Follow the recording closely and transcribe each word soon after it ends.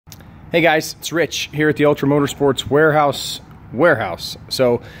Hey guys, it's Rich here at the Ultra Motorsports warehouse.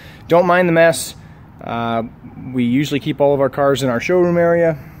 So don't mind the mess. We usually keep all of our cars in our showroom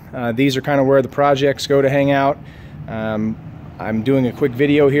area. These are kind of where the projects go to hang out. I'm doing a quick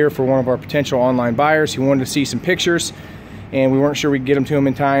video here for one of our potential online buyers. He wanted to see some pictures and we weren't sure we could get them to him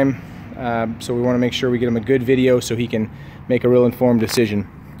in time. So we want to make sure we get him a good video so he can make a real informed decision.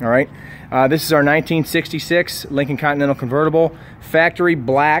 All right, this is our 1966 Lincoln Continental convertible, factory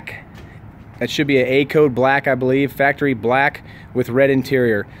black. That should be an A code black, I believe. Factory black with red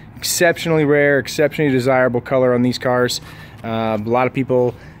interior. Exceptionally rare, exceptionally desirable color on these cars. A lot of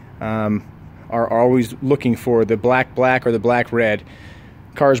people are always looking for the black or the black red.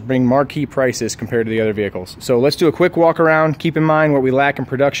 Cars bring marquee prices compared to the other vehicles. So let's do a quick walk around. Keep in mind what we lack in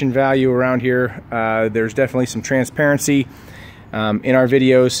production value around here. There's definitely some transparency in our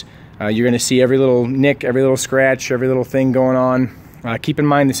videos. You're going to see every little nick, every little scratch, every little thing going on. Keep in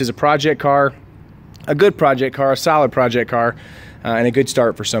mind this is a project car, a good project car, a solid project car, and a good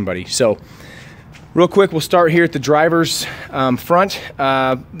start for somebody. So real quick, we'll start here at the driver's front.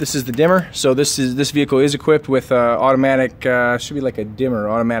 This is the dimmer. So this vehicle is equipped with automatic, should be like a dimmer,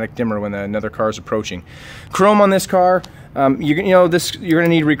 automatic dimmer when another car is approaching. Chrome on this car, you're going to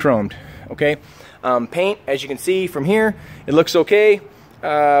need re-chromed. Okay, paint, as you can see from here, it looks okay.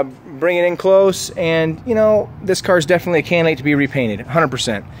 Bring it in close, and you know, this car is definitely a candidate to be repainted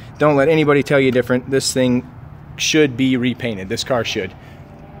 100%. Don't let anybody tell you different. This thing should be repainted. This car should.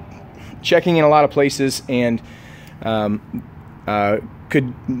 Checking in a lot of places, and doesn't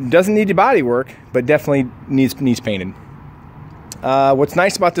need the body work, but definitely needs painted. What's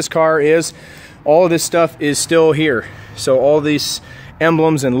nice about this car is all of this stuff is still here. So all these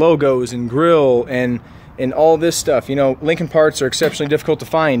emblems and logos and grill and all this stuff, you know, Lincoln parts are exceptionally difficult to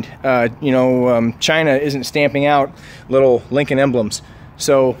find. China isn't stamping out little Lincoln emblems,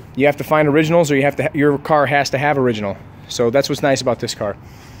 so you have to find originals, or your car has to have original. So that's what's nice about this car.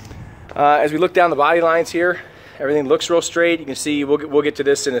 As we look down the body lines here, everything looks real straight. You can see, we'll get to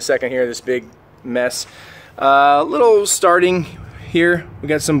this in a second here, this big mess. Little starting here, we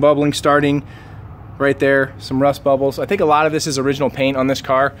got some bubbling starting right there, some rust bubbles. I think a lot of this is original paint on this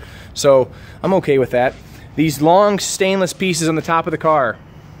car, so I'm okay with that. These long stainless pieces on the top of the car,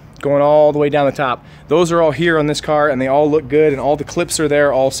 going all the way down the top, those are all here on this car, and they all look good, and all the clips are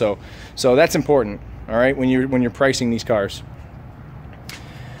there also. So that's important, all right, when you're pricing these cars.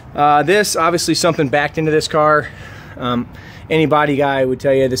 This, obviously something backed into this car. Any body guy would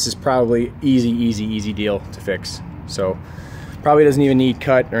tell you this is probably easy deal to fix. So probably doesn't even need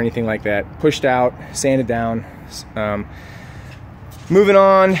cut or anything like that. Pushed out, sanded down. Moving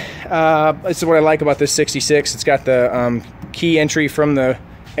on, this is what I like about this 66. It's got the key entry from the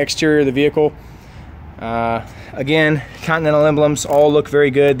exterior of the vehicle. Again, Continental emblems all look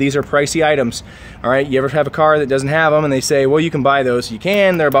very good. These are pricey items. All right, you ever have a car that doesn't have them and they say, well, you can buy those? You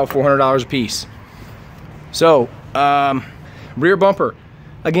can. They're about $400 a piece. So, rear bumper,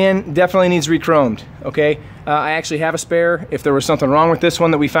 again, definitely needs re-chromed. Okay, I actually have a spare. If there was something wrong with this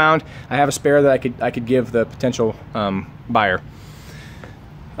one that we found, I have a spare that I could give the potential buyer.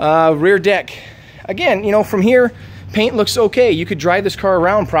 Rear deck, again, you know, from here, paint looks okay. You could drive this car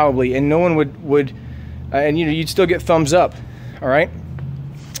around probably, and no one would and you know, you'd still get thumbs up. All right,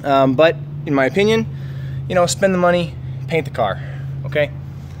 but in my opinion, you know, spend the money, paint the car. Okay.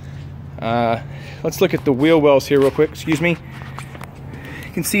 Let's look at the wheel wells here real quick. Excuse me.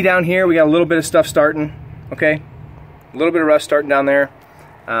 You can see down here we got a little bit of stuff starting. Okay, a little bit of rust starting down there.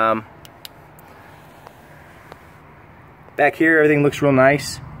 Back here, everything looks real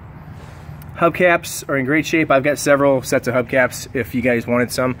nice. Hubcaps are in great shape. I've got several sets of hubcaps. If you guys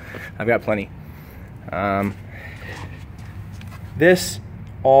wanted some, I've got plenty. This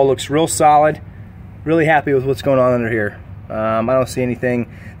all looks real solid. Really happy with what's going on under here. I don't see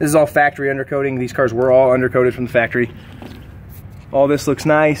anything. This is all factory undercoating. These cars were all undercoated from the factory. All this looks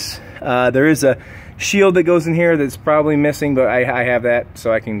nice. There is a shield that goes in here that's probably missing, but I have that,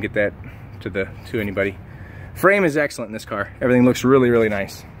 so I can get that to anybody. Frame is excellent in this car. Everything looks really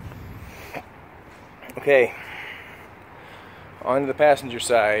nice. Okay, on to the passenger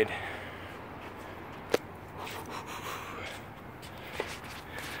side.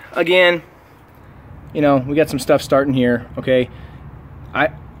 Again, you know, we got some stuff starting here. Okay, I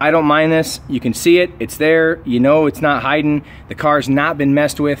don't mind this. You can see it, it's there, you know, it's not hiding. The car's not been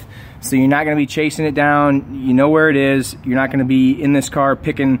messed with, so you're not going to be chasing it down. You know where it is. You're not going to be in this car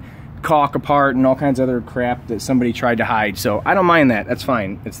picking caulk apart and all kinds of other crap that somebody tried to hide. So I don't mind that. That's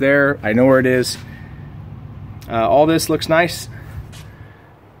fine. It's there. I know where it is. All this looks nice.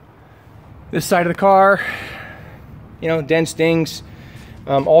 This side of the car, you know, dents, dings,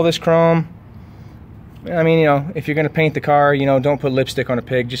 All this chrome, I mean, you know, if you're gonna paint the car, you know, don't put lipstick on a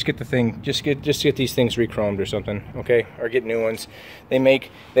pig. Just get the thing, just get these things re-chromed or something, okay? Or get new ones. They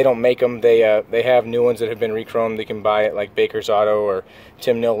don't make them. They have new ones that have been re-chromed. They can buy it like Baker's Auto or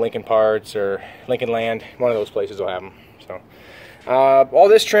Tim Mill Lincoln Parts or Lincoln Land. One of those places will have them. So all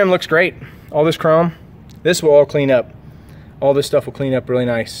this trim looks great. All this chrome, this will all clean up. All this stuff will clean up really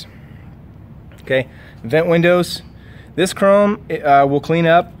nice. Okay, vent windows. This chrome will clean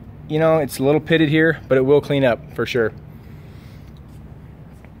up. You know, it's a little pitted here, but it will clean up for sure.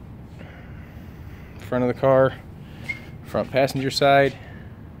 Front of the car, front passenger side.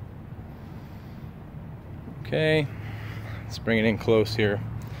 Okay, let's bring it in close here.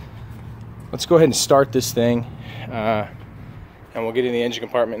 Let's go ahead and start this thing, and we'll get in the engine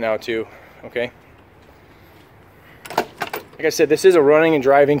compartment now too, okay? Like I said, this is a running and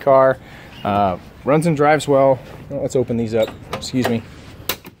driving car. Runs and drives well. Well, let's open these up, excuse me.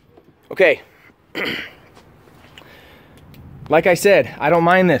 Okay, like I said, I don't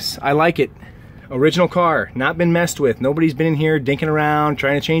mind this. I like it. Original car, not been messed with. Nobody's been in here dinking around,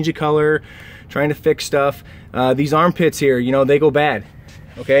 trying to change the color, trying to fix stuff. These armpits here, you know, they go bad.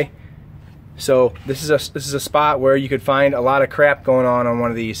 Okay, so this is a spot where you could find a lot of crap going on one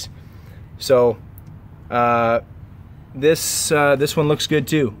of these. So this one looks good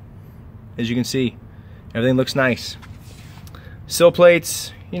too, as you can see. Everything looks nice. Sill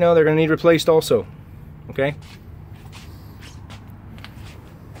plates, you know, they're going to need replaced also, okay?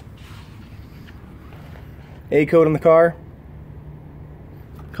 A code on the car,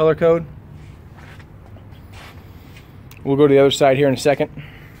 color code. We'll go to the other side here in a second.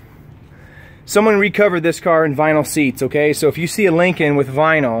 Someone recovered this car in vinyl seats, okay? So if you see a Lincoln with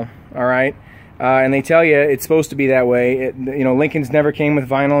vinyl, all right, and they tell you it's supposed to be that way, you know, Lincolns never came with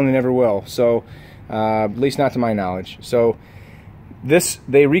vinyl and they never will, so at least not to my knowledge. So this,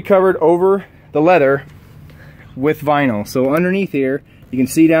 they recovered over the leather with vinyl. So underneath here, you can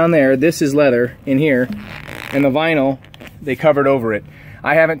see down there, this is leather in here, and the vinyl, they covered over it.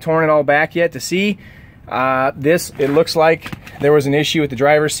 I haven't torn it all back yet to see. This, it looks like there was an issue with the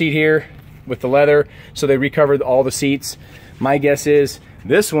driver's seat here with the leather, so they recovered all the seats. My guess is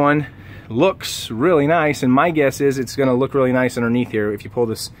this one looks really nice, and my guess is it's gonna look really nice underneath here if you pull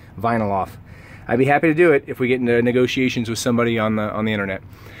this vinyl off. I'd be happy to do it if we get into negotiations with somebody on the internet.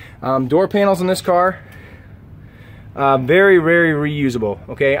 Door panels in this car, very, very reusable.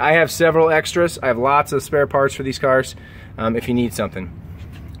 Okay, I have several extras. I have lots of spare parts for these cars if you need something.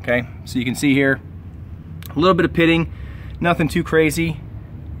 Okay, so you can see here a little bit of pitting, nothing too crazy.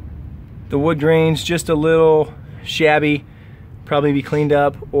 The wood grains just a little shabby, probably be cleaned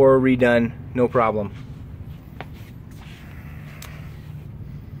up or redone, no problem.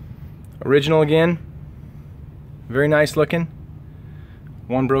 Original again, very nice looking.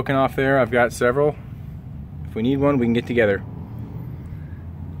 One broken off there, I've got several. If we need one, we can get together.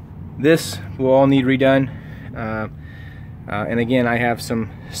 This will all need redone. And again, I have some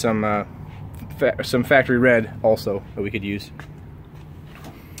factory red also that we could use.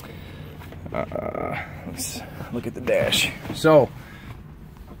 Let's look at the dash. So,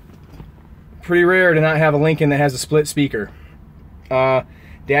 pretty rare to not have a Lincoln that has a split speaker.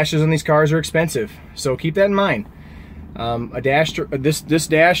 Dashes on these cars are expensive, so keep that in mind. A dash, this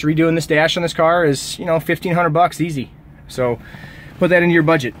dash, redoing this dash on this car is, you know, $1,500 easy. So put that into your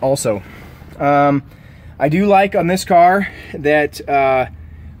budget also. I do like on this car that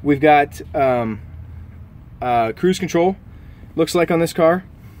we've got cruise control, looks like on this car,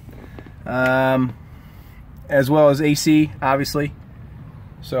 as well as AC, obviously.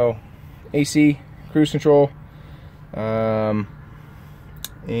 So AC, cruise control,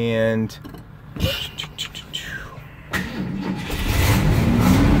 and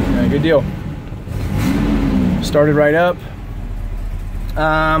yeah, good deal. Started right up.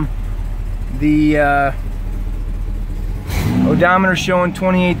 The odometer showing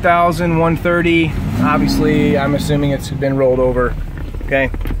 28,130. Obviously, I'm assuming it's been rolled over.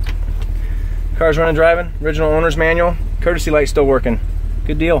 Okay. Car's running, driving. Original owner's manual. Courtesy light still working.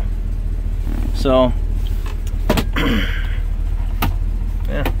 Good deal. So,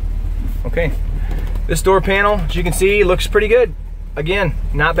 yeah. Okay. This door panel, as you can see, looks pretty good. Again,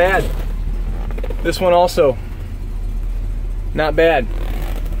 not bad. This one also, not bad.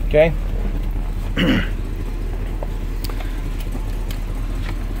 Okay.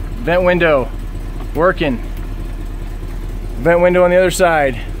 Vent window, working. Vent window on the other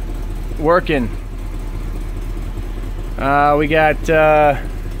side, working. We got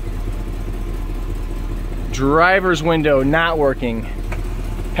driver's window not working.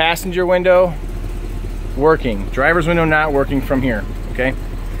 Passenger window working. Driver's window not working from here. okay?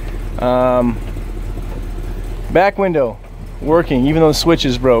 Back window working, even though the switch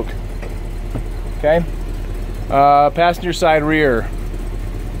is broke, okay? Passenger side rear.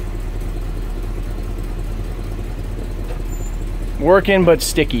 Working but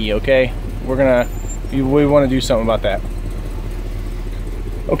sticky, okay? We want to do something about that.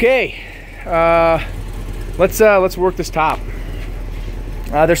 Okay, let's work this top.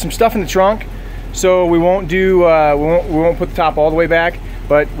 There's some stuff in the trunk, so we won't put the top all the way back,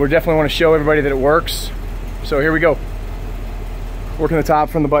 but we definitely want to show everybody that it works. So here we go. Working the top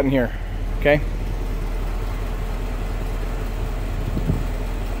from the button here, okay?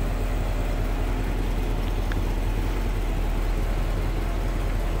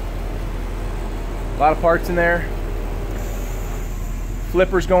 A lot of parts in there.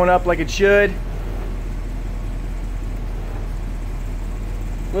 Flipper's going up like it should.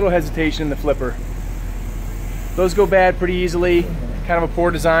 Little hesitation in the flipper. Those go bad pretty easily. Kind of a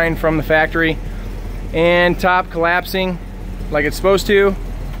poor design from the factory. And top collapsing like it's supposed to.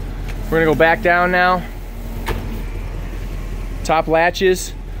 We're gonna go back down now. Top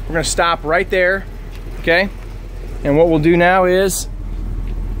latches. We're gonna stop right there, okay? And what we'll do now is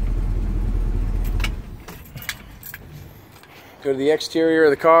go to the exterior of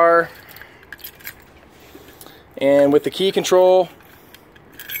the car, and with the key control,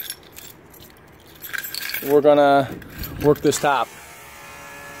 we're gonna work this top.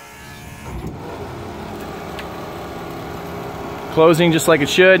 Closing just like it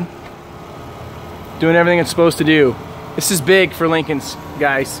should. Doing everything it's supposed to do. This is big for Lincolns,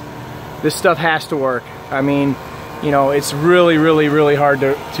 guys. This stuff has to work. I mean, you know, it's really, really, really hard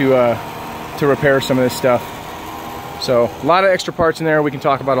to repair some of this stuff. So a lot of extra parts in there. We can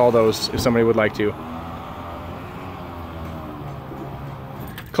talk about all those if somebody would like to.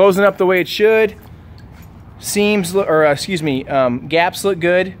 Closing up the way it should. Seams, or excuse me, gaps look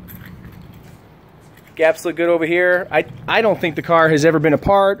good. Gaps look good over here. I don't think the car has ever been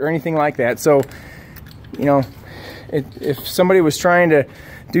apart or anything like that. So, you know, if somebody was trying to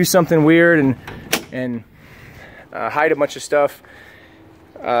do something weird and hide a bunch of stuff,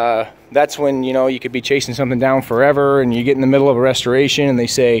 that's when, you know, you could be chasing something down forever, and you get in the middle of a restoration and they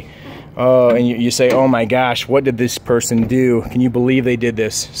say, oh, and you say, oh my gosh, what did this person do? Can you believe they did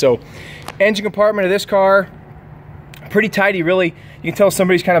this? So, engine compartment of this car, pretty tidy, really. You can tell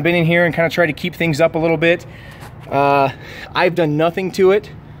somebody's kind of been in here and kind of tried to keep things up a little bit. I've done nothing to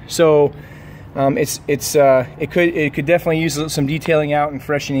it, so it could definitely use some detailing out and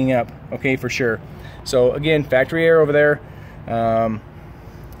freshening up, okay, for sure. So again, factory air over there.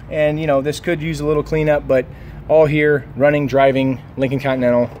 And you know, this could use a little cleanup, but all here, running, driving, Lincoln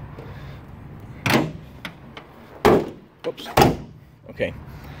Continental. Whoops. Okay.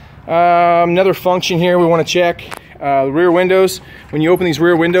 Another function here we want to check. The rear windows. When you open these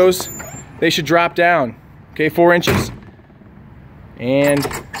rear windows, they should drop down, okay, 4 inches. And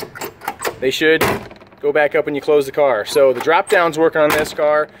they should go back up when you close the car. So the drop down's working on this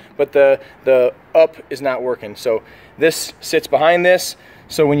car, but the up is not working. So this sits behind this.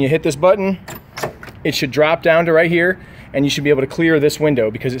 So when you hit this button, it should drop down to right here, and you should be able to clear this window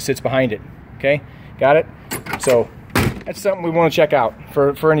because it sits behind it. Okay, got it? So that's something we want to check out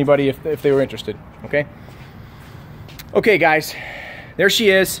for anybody if they were interested. Okay. Okay, guys, there she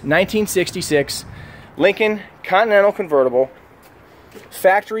is, 1966 Lincoln Continental convertible,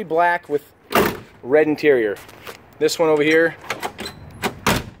 factory black with red interior. This one over here.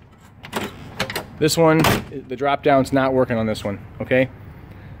 This one, the drop down's not working on this one. Okay.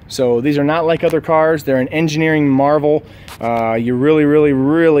 So these are not like other cars. They're an engineering marvel. You really, really,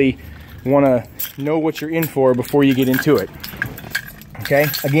 really want to know what you're in for before you get into it. Okay?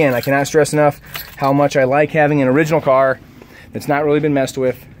 Again, I cannot stress enough how much I like having an original car that's not really been messed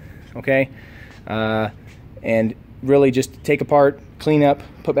with. Okay? And really just take apart, clean up,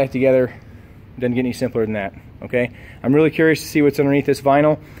 put back together. Doesn't get any simpler than that. Okay? I'm really curious to see what's underneath this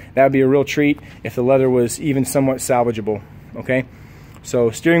vinyl. That would be a real treat if the leather was even somewhat salvageable. Okay?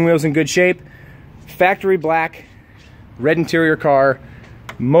 So steering wheel's in good shape, factory black, red interior car,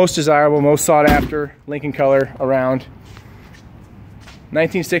 most desirable, most sought after Lincoln color around.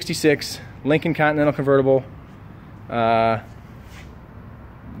 1966 Lincoln Continental convertible. Get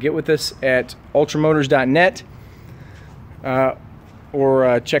with us at ultramotors.net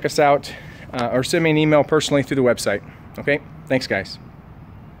or check us out or send me an email personally through the website. Okay, thanks guys.